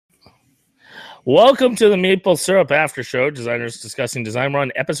Welcome to the Maple Syrup After Show. Designers discussing design. We're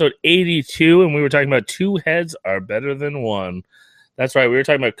on episode 82, and we were talking about two heads are better than one. That's right. We were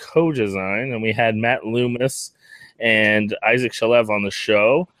talking about co-design, and we had Matt Loomis and Isaac Shalev on the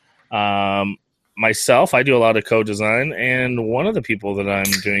show. Myself, I do a lot of co-design, and one of the people that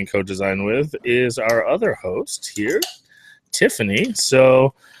I'm doing co-design with is our other host here, Tiffany.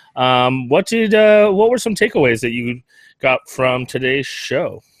 So, what were some takeaways that you got from today's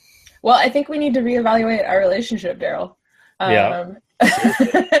show? Well, I think we need to reevaluate our relationship, Daryl. Yeah.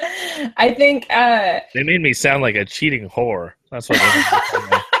 I think they made me sound like a cheating whore. That's what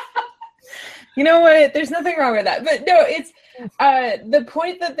they You know what? There's nothing wrong with that. But no, it's the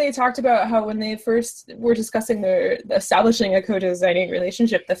point that they talked about how when they first were discussing their establishing a co-designing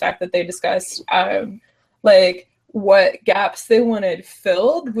relationship, the fact that they discussed like what gaps they wanted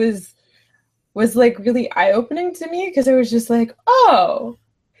filled was like really eye-opening to me, because I was just like, oh,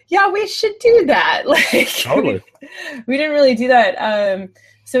 yeah, we should do that. Like, totally. We didn't really do that.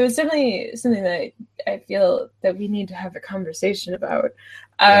 So it's definitely something that I feel that we need to have a conversation about.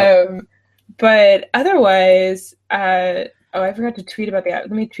 Yep. But otherwise, I forgot to tweet about let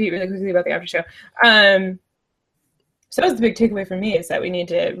me tweet really quickly about the after show. So that was the big takeaway for me, is that we need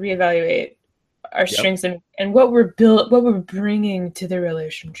to reevaluate our strengths and what we're bringing to the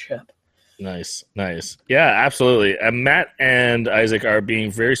relationship. Nice. Yeah, absolutely. Matt and Isaac are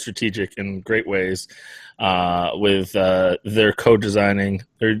being very strategic in great ways with their co-designing.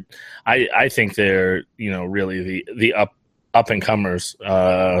 I think they're really the up and comers.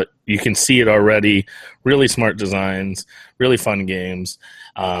 You can see it already. Really smart designs, really fun games,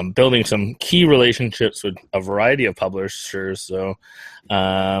 building some key relationships with a variety of publishers. So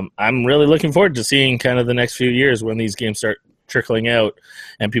I'm really looking forward to seeing kind of the next few years when these games start trickling out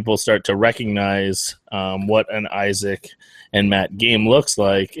and people start to recognize what an Isaac and Matt game looks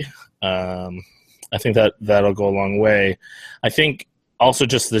like. I think that'll go a long way. I think also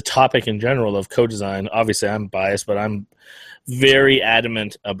just the topic in general of co-design, obviously I'm biased, but I'm very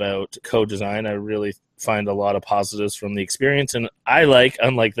adamant about co-design. I really find a lot of positives from the experience, and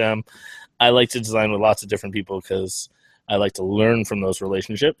unlike them, I like to design with lots of different people because I like to learn from those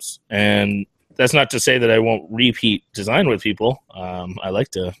relationships. And that's not to say that I won't repeat design with people. I like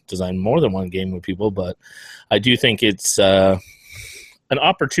to design more than one game with people, but I do think it's an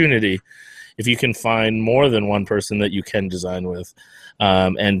opportunity if you can find more than one person that you can design with.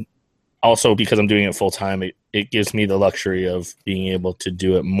 And also, because I'm doing it full time, it gives me the luxury of being able to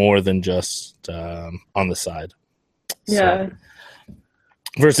do it more than just on the side. Yeah. So,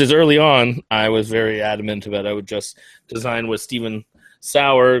 versus early on, I was very adamant about I would just design with Stephen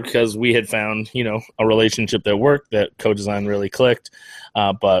Sauer because we had found, a relationship that worked, that co-design really clicked.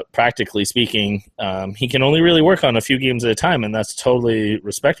 But practically speaking, he can only really work on a few games at a time, and that's totally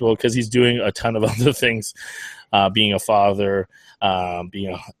respectable because he's doing a ton of other things, being a father,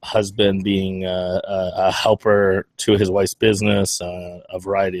 being a husband, being a helper to his wife's business, a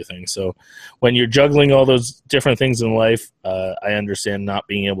variety of things. So when you're juggling all those different things in life, I understand not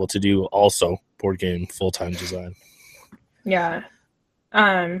being able to do also board game full-time design. Yeah.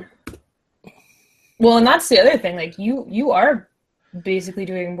 Well, and that's the other thing. Like you are basically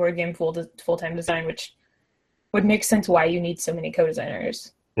doing board game full-time design, which would make sense why you need so many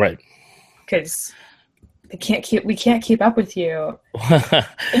co-designers. Right. Because we can't keep up with you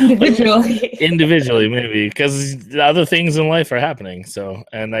individually. Individually, maybe, because other things in life are happening. So,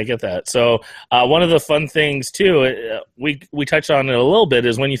 and I get that. So, one of the fun things too, we touched on it a little bit,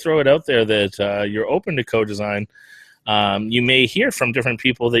 is when you throw it out there that you're open to co-design. You may hear from different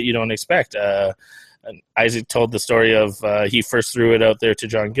people that you don't expect. Isaac told the story of he first threw it out there to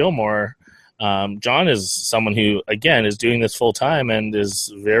John Gilmore. John is someone who, again, is doing this full time and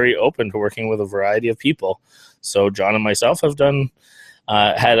is very open to working with a variety of people. So John and myself have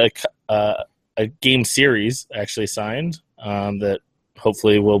had a game series actually signed that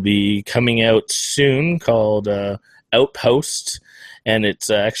hopefully will be coming out soon called Outpost, and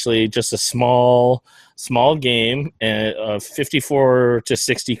it's actually just a small game of 54 to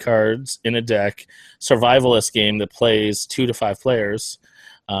 60 cards in a deck, survivalist game that plays 2 to 5 players.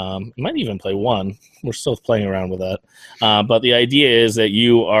 You might even play one. We're still playing around with that. But the idea is that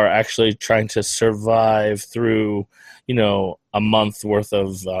you are actually trying to survive through, a month worth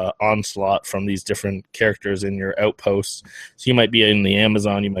of onslaught from these different characters in your outposts. So you might be in the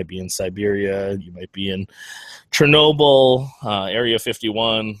Amazon, you might be in Siberia, you might be in Chernobyl, Area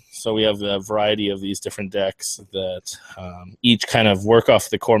 51. So we have a variety of these different decks that each kind of work off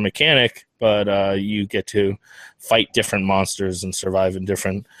the core mechanic, but you get to fight different monsters and survive in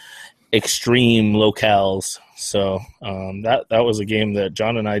different extreme locales. So that was a game that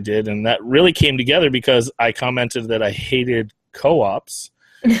John and I did, and that really came together because I commented that I hated co-ops,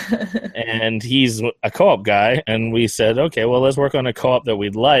 and he's a co-op guy, and we said, okay, well, let's work on a co-op that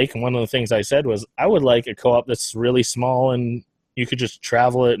we'd like. And one of the things I said was I would like a co-op that's really small and you could just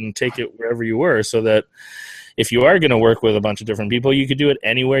travel it and take it wherever you were, so that if you are going to work with a bunch of different people, you could do it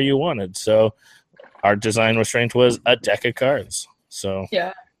anywhere you wanted. So our design restraint was a deck of cards. So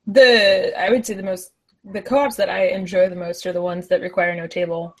yeah, I would say the co-ops that I enjoy the most are the ones that require no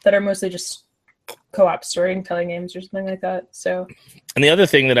table, that are mostly just co-op storytelling games or something like that. So, and the other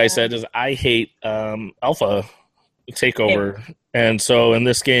thing that I said is I hate alpha takeover, and so in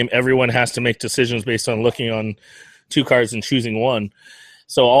this game, everyone has to make decisions based on looking on 2 cards and choosing one.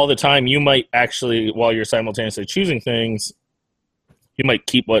 So all the time, you might actually, while you're simultaneously choosing things, you might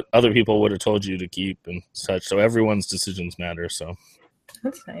keep what other people would have told you to keep and such. So everyone's decisions matter. So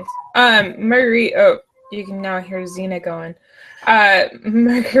that's nice. Marguerite. Oh, you can now hear Xena going.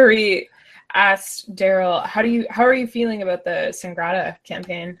 Marguerite asked Daryl, "How are you feeling about the Sangrata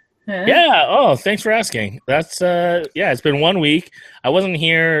campaign?" Huh? Yeah. Oh, thanks for asking. That's it's been 1 week. I wasn't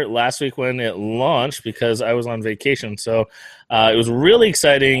here last week when it launched because I was on vacation. So it was really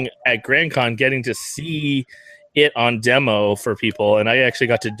exciting at Grand Con getting to see it on demo for people, and I actually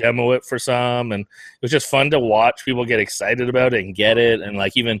got to demo it for some, and it was just fun to watch people get excited about it and get it, and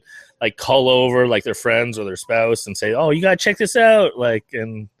like even like call over like their friends or their spouse and say, "Oh, you gotta check this out!"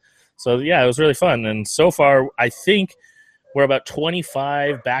 And so yeah, it was really fun. And so far, I think we're about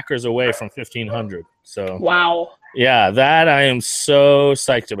 25 backers away from 1,500. So wow, yeah, that I am so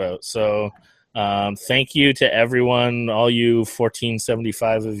psyched about. So thank you to everyone, all you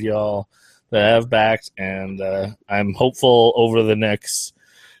 1,475 of y'all that have backed, and I'm hopeful over the next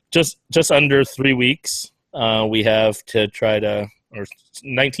just under 3 weeks we have to try to, or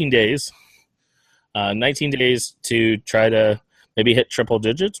 19 days, 19 days to try to maybe hit triple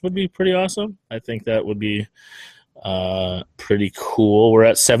digits would be pretty awesome. I think that would be pretty cool. We're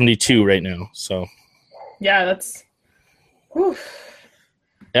at 72 right now, so yeah, that's whew.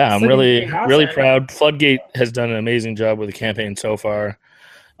 Yeah, I'm really proud. Floodgate has done an amazing job with the campaign so far.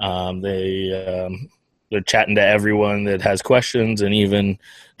 They're chatting to everyone that has questions and even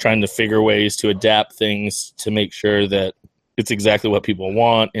trying to figure ways to adapt things to make sure that it's exactly what people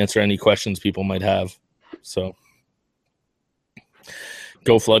want, answer any questions people might have. So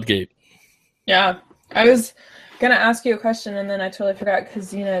go Floodgate. Yeah. I was going to ask you a question and then I totally forgot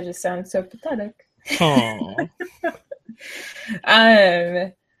because Xena just sounds so pathetic. Aww.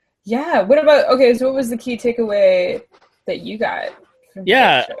 Yeah. What about, okay, so what was the key takeaway that you got?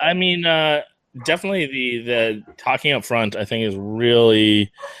 Yeah, I mean, definitely the talking up front, I think, is really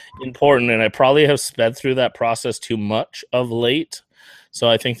important, and I probably have sped through that process too much of late. So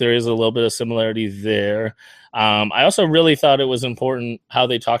I think there is a little bit of similarity there. I also really thought it was important how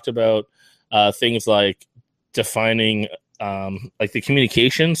they talked about things like defining like the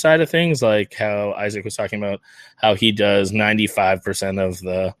communication side of things, like how Isaac was talking about how he does 95% of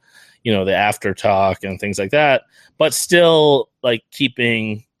the after talk and things like that, but still like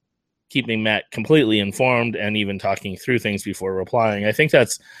keeping Matt completely informed and even talking through things before replying. I think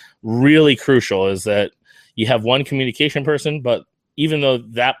that's really crucial, is that you have one communication person, but even though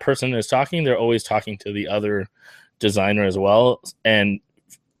that person is talking, they're always talking to the other designer as well and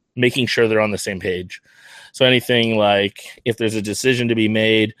making sure they're on the same page. So anything like if there's a decision to be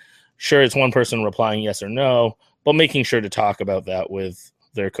made, sure, it's one person replying yes or no, but making sure to talk about that with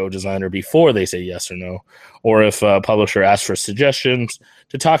their co-designer before they say yes or no. Or if a publisher asks for suggestions,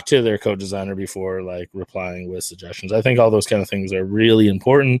 to talk to their co-designer before like replying with suggestions. I think all those kind of things are really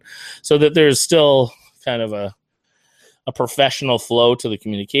important so that there's still kind of a professional flow to the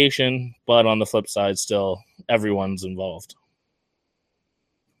communication, but on the flip side, still everyone's involved.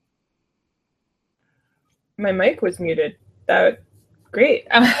 My mic was muted. That great.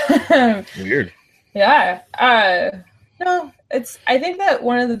 Weird. Yeah. No, I think that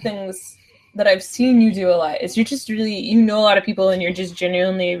one of the things that I've seen you do a lot is you're just really, a lot of people and you're just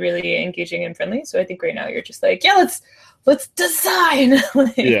genuinely really engaging and friendly. So I think right now you're just like, yeah, let's design.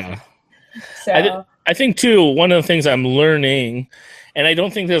 Yeah. So I think too, one of the things I'm learning, and I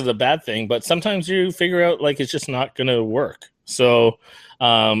don't think this is a bad thing, but sometimes you figure out like it's just not going to work. So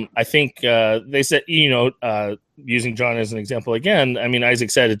I think they said, using John as an example again, I mean, Isaac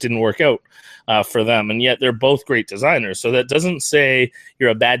said it didn't work out for them, and yet they're both great designers. So that doesn't say you're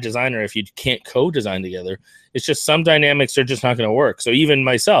a bad designer if you can't co-design together. It's just some dynamics are just not going to work. So even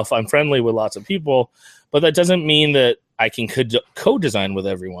myself, I'm friendly with lots of people, but that doesn't mean that I can co-design with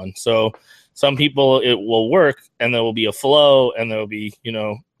everyone. So some people it will work and there will be a flow and there will be,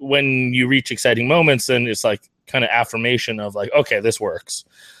 when you reach exciting moments, then it's like kind of affirmation of like, okay, this works.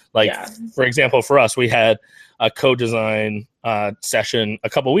 Like, for example, for us, we had a co-design session a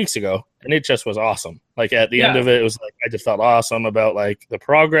couple weeks ago, and it just was awesome. Like at the end of it was like, I just felt awesome about like the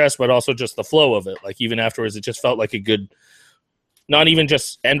progress, but also just the flow of it. Like even afterwards, it just felt like a good, not even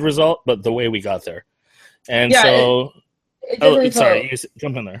just end result, but the way we got there. And so, sorry, you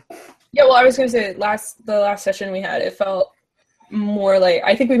jump in there. Yeah, well, I was going to say the last session we had, it felt more like,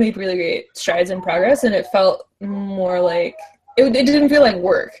 I think we made really great strides in progress, and it felt more like it didn't feel like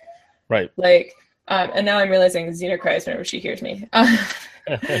work. Right. Like, and now I'm realizing Xena cries whenever she hears me,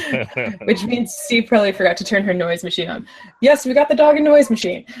 which means Steve probably forgot to turn her noise machine on. Yes, we got the dog and noise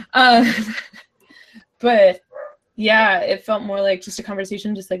machine. But yeah, it felt more like just a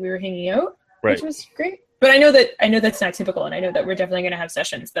conversation, just like we were hanging out, which was great. But I know that's not typical, and I know that we're definitely going to have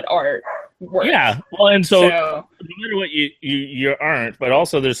sessions that are work. Yeah, well, and so no matter what you aren't, but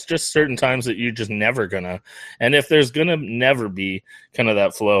also there's just certain times that you're just never gonna, and if there's gonna never be kind of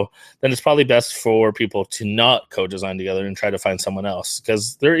that flow, then it's probably best for people to not co-design together and try to find someone else,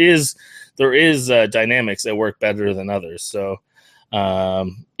 because there is dynamics that work better than others. So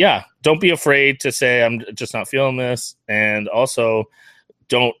don't be afraid to say I'm just not feeling this, and also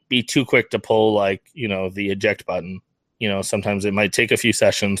don't be too quick to pull like, the eject button. Sometimes it might take a few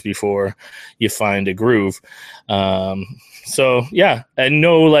sessions before you find a groove. So yeah, and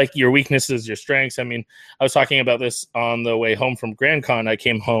know like your weaknesses, your strengths. I mean, I was talking about this on the way home from Grand Con. I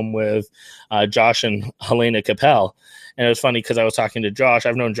came home with Josh and Helena Capel. And it was funny because I was talking to Josh.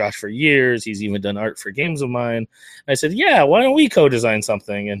 I've known Josh for years. He's even done art for games of mine. And I said, yeah, why don't we co-design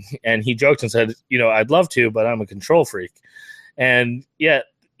something? And he joked and said, I'd love to, but I'm a control freak. And yet,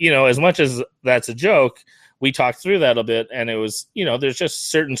 as much as that's a joke, we talked through that a bit, and it was, there's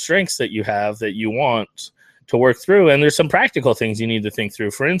just certain strengths that you have that you want to work through, and there's some practical things you need to think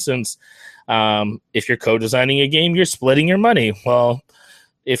through. For instance, if you're co-designing a game, you're splitting your money. Well,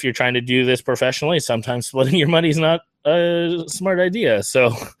 if you're trying to do this professionally, sometimes splitting your money is not a smart idea.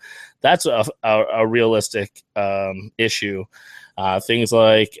 So that's a realistic issue. Things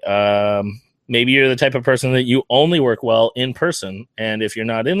like maybe you're the type of person that you only work well in person, and if you're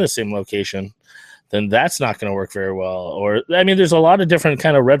not in the same location, then that's not going to work very well. Or, I mean, there's a lot of different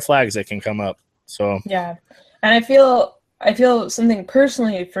kind of red flags that can come up. So yeah, and I feel something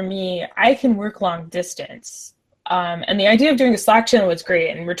personally for me, I can work long distance. And the idea of doing a Slack channel was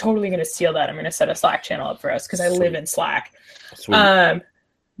great, and we're totally going to steal that. I'm going to set a Slack channel up for us because I live in Slack.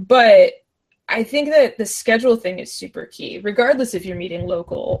 But I think that the schedule thing is super key, regardless if you're meeting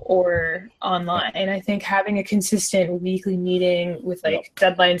local or online. And I think having a consistent weekly meeting with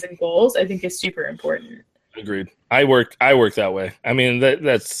deadlines and goals, I think is super important. Agreed. I work that way. I mean,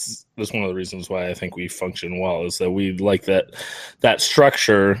 that's one of the reasons why I think we function well, is that we like that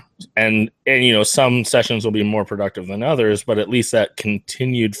structure, and some sessions will be more productive than others, but at least that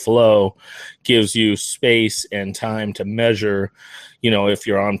continued flow gives you space and time to measure, if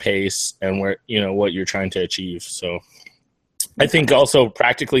you're on pace and where, what you're trying to achieve. So I think also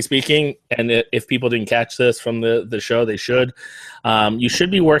practically speaking, and if people didn't catch this from the show, they should, you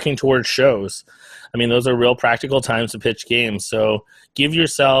should be working towards shows. I mean, those are real practical times to pitch games. So give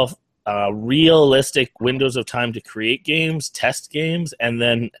yourself realistic windows of time to create games, test games, and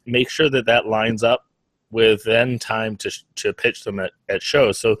then make sure that lines up with then time to pitch them at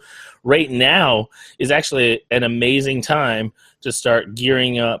shows. So right now is actually an amazing time to start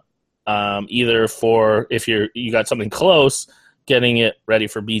gearing up, either for, if you got something close, getting it ready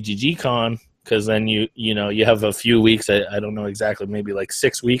for BGG Con, because then you have a few weeks. I don't know exactly, maybe like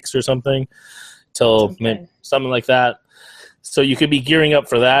 6 weeks or something, till something like that. So you could be gearing up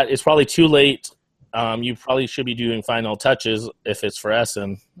for that. It's probably too late. You probably should be doing final touches if it's for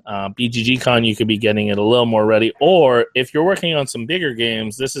Essen. BGG Con, you could be getting it a little more ready. Or if you're working on some bigger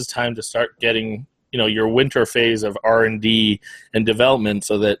games, this is time to start getting your winter phase of R&D and development,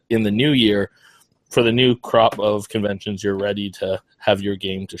 so that in the new year, for the new crop of conventions, you're ready to have your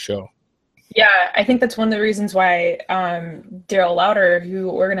game to show. Yeah, I think that's one of the reasons why Daryl Lauder, who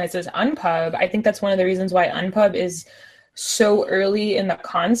organizes Unpub, I think that's one of the reasons why Unpub is so early in the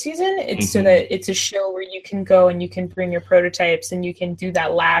con season. It's so that it's a show where you can go and you can bring your prototypes and you can do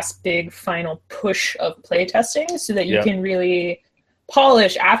that last big final push of play testing, so that you can really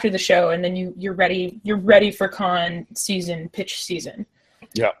polish after the show, and then you're ready for con season, pitch season.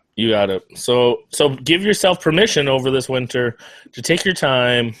 Yeah, you got it. So give yourself permission over this winter to take your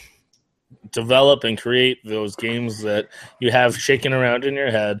time, develop and create those games that you have shaking around in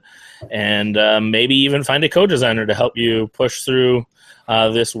your head, and maybe even find a co-designer to help you push through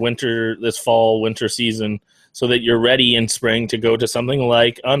this fall winter season, so that you're ready in spring to go to something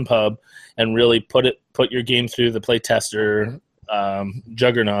like Unpub and really put it put your game through the play tester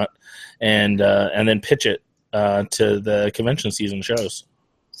juggernaut, and then pitch it to the convention season shows.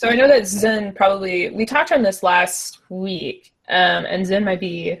 So I know that Zen we talked on this last week, and Zen might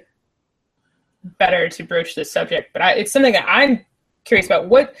be better to broach this subject, but it's something that I'm curious about.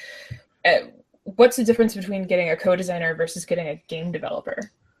 What's the difference between getting a co-designer versus getting a game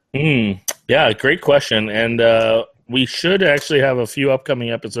developer? Yeah, great question. And we should actually have a few upcoming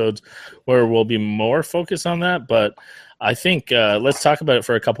episodes where we'll be more focused on that. But I think let's talk about it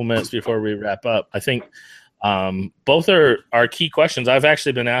for a couple minutes before we wrap up. I think both are key questions. I've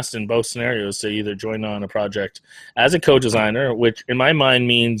actually been asked in both scenarios to either join on a project as a co-designer, which in my mind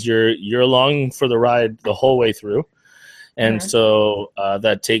means you're along for the ride the whole way through. And so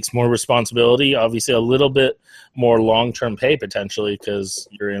that takes more responsibility, obviously a little bit more long-term pay potentially because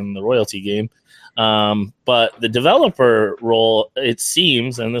you're in the royalty game. But the developer role, it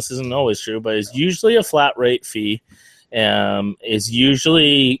seems, and this isn't always true, but is usually a flat rate fee, is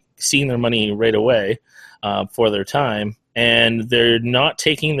usually seeing their money right away for their time. And they're not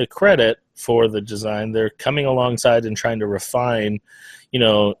taking the credit for the design. They're coming alongside and trying to refine,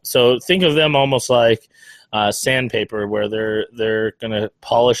 so think of them almost like sandpaper, where they're going to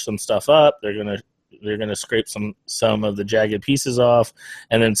polish some stuff up. They're going to scrape some of the jagged pieces off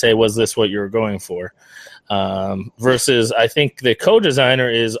and then say, was this what you were going for? Versus I think the co-designer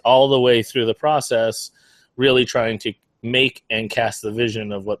is all the way through the process, really trying to make and cast the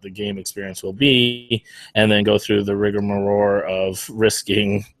vision of what the game experience will be, and then go through the rigmarole of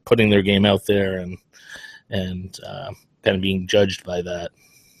risking putting their game out there and kind of being judged by that.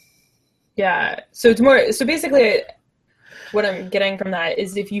 Yeah. So it's more, so basically what I'm getting from that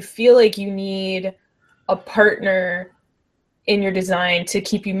is if you feel like you need a partner in your design to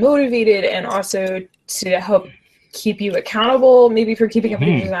keep you motivated and also to help keep you accountable, maybe for keeping up with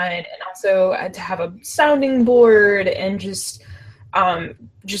your design, and also to have a sounding board and just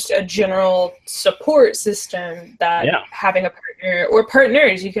a general support system, that having a partner or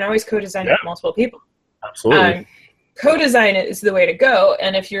partners, you can always co-design with multiple people. Absolutely. Co-design is the way to go.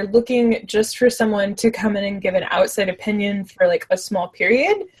 And if you're looking just for someone to come in and give an outside opinion for like a small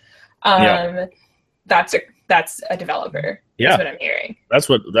period, that's a developer. That's what I'm hearing.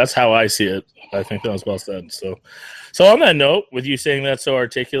 That's how I see it. I think that was well said. So on that note, with you saying that so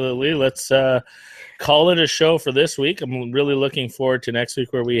articulately, let's call it a show for this week. I'm really looking forward to next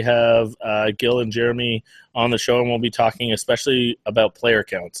week, where we have Gil and Jeremy on the show, and we'll be talking especially about player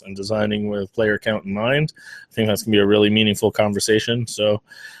counts and designing with player count in mind. I think that's going to be a really meaningful conversation. So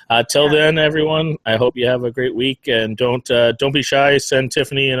till then, everyone, I hope you have a great week, and don't be shy. Send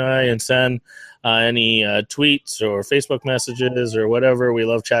Tiffany and I and send any tweets or Facebook messages or whatever. We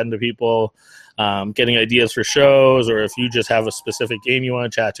love chatting to people, getting ideas for shows, or if you just have a specific game you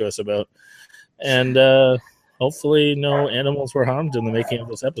want to chat to us about. And hopefully no animals were harmed in the making of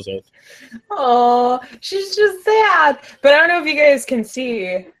this episode. Oh, she's just sad. But I don't know if you guys can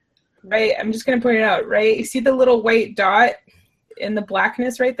see, right? I'm just going to point it out, right? You see the little white dot in the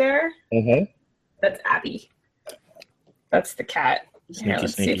blackness right there? Mm-hmm. That's Abby. That's the cat. Here,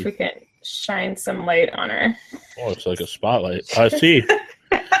 let's see if we can shine some light on her. Oh, it's like a spotlight. I see.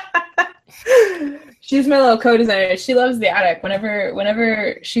 She's my little co-designer. She loves the attic.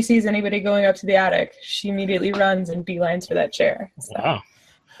 Whenever she sees anybody going up to the attic, she immediately runs and beelines for that chair. So, wow.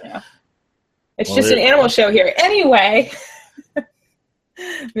 Yeah. It's just an animal show here. Anyway,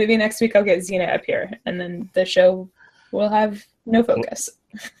 maybe next week I'll get Xena up here, and then the show will have no focus.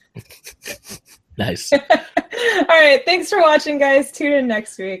 Nice. All right. Thanks for watching, guys. Tune in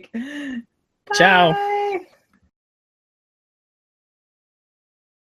next week. Bye. Ciao.